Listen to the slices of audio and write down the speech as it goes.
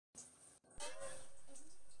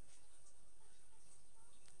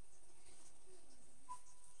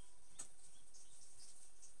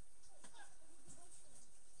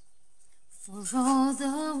For all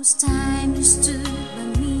those times you stood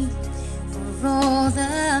by me, for all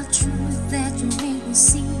the truth that you made me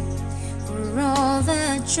see, for all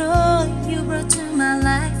the joy you brought to my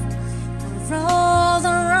life, for all the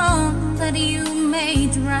wrong that you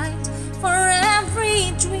made right, for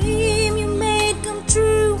every dream you made come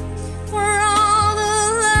true, for all the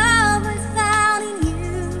love I found in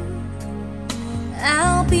you,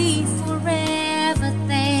 I'll be forever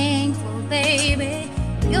thankful, baby.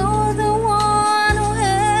 You're the one who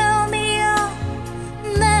held me up,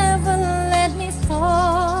 never let me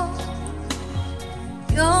fall.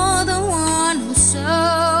 You're the one who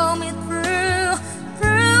saw me through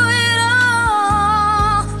it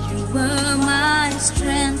all. You were my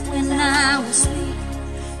strength when I was weak.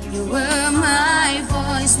 You were my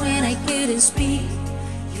voice when I couldn't speak.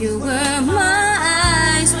 You were my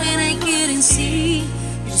eyes when I couldn't see.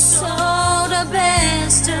 You saw the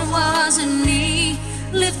best there was in me.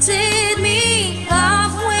 Lifted me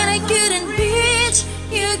up when I couldn't reach.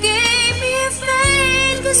 You gave me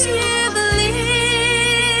faith 'cause you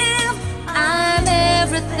believe I'm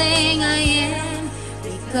everything I am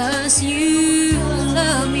because you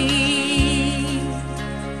love me.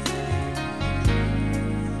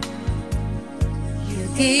 You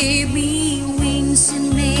gave me wings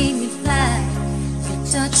and made me fly. You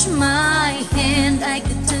touched my hand, I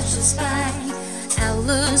could touch the sky. I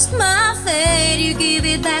lost my faith, you gave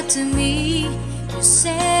it back to me. You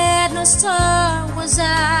said no star was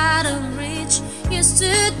out of reach. You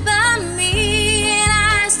stood by me and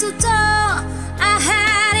I stood tall. I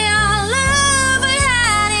had your love, I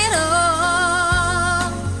had it all.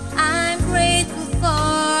 I'm grateful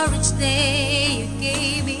for each day you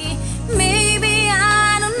gave me. Maybe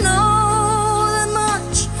I don't know that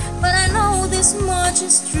much, but I know this much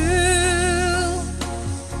is true.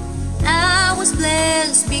 I was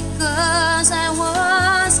blessed because I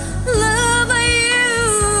was loved by you.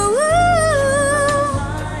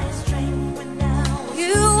 My strength when I was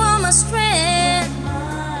You were my strength.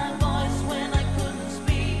 my voice when I couldn't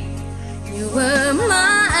speak. You were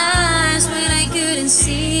my eyes when I couldn't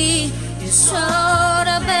see. You saw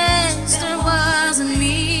the best there was in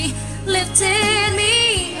me. Lifted me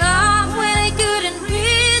up when I couldn't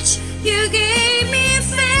reach. You gave me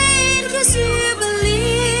faith 'cause you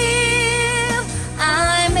believe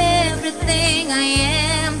I'm everything I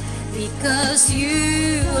am because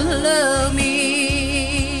you love me.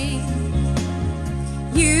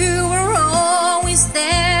 You were always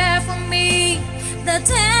there for me, the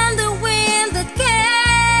tender wind that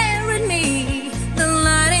carried me, the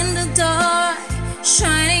light in the dark,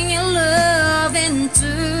 shining your love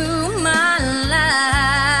into my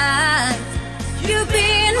life. You've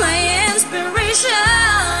been my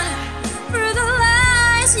inspiration. Through the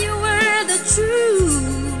lies, you were the truth.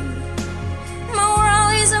 My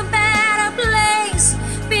world is a better place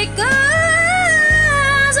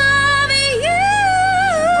because of you.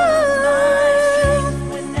 My strength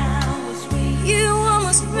when I was weak. You were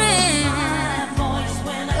my strength. My voice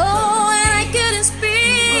when I Oh, and I couldn't couldn't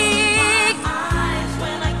speak. speak. My eyes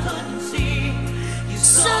when I couldn't see. You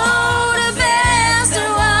So the best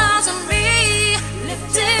there was in me.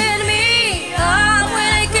 Lifted me up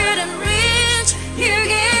when I couldn't reach. You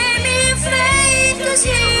gave me faith 'cause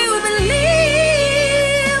you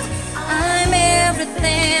believe I'm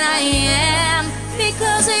everything I am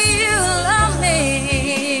because you love me.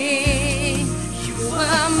 You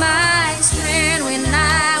were my strength when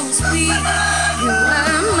I was weak. You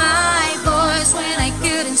were my voice when I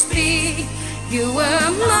couldn't speak. You were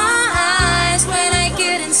my eyes when I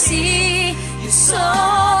couldn't see. You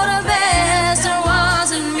saw the best there was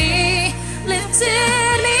in me.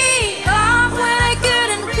 Lifted me up when I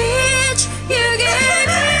couldn't reach. You gave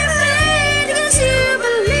me faith 'cause you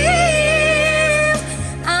believe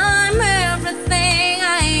I'm everything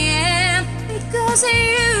I am because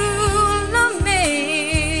you love me.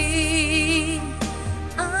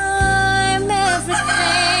 I'm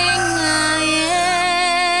everything I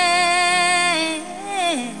am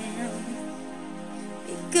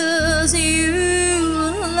because you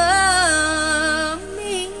love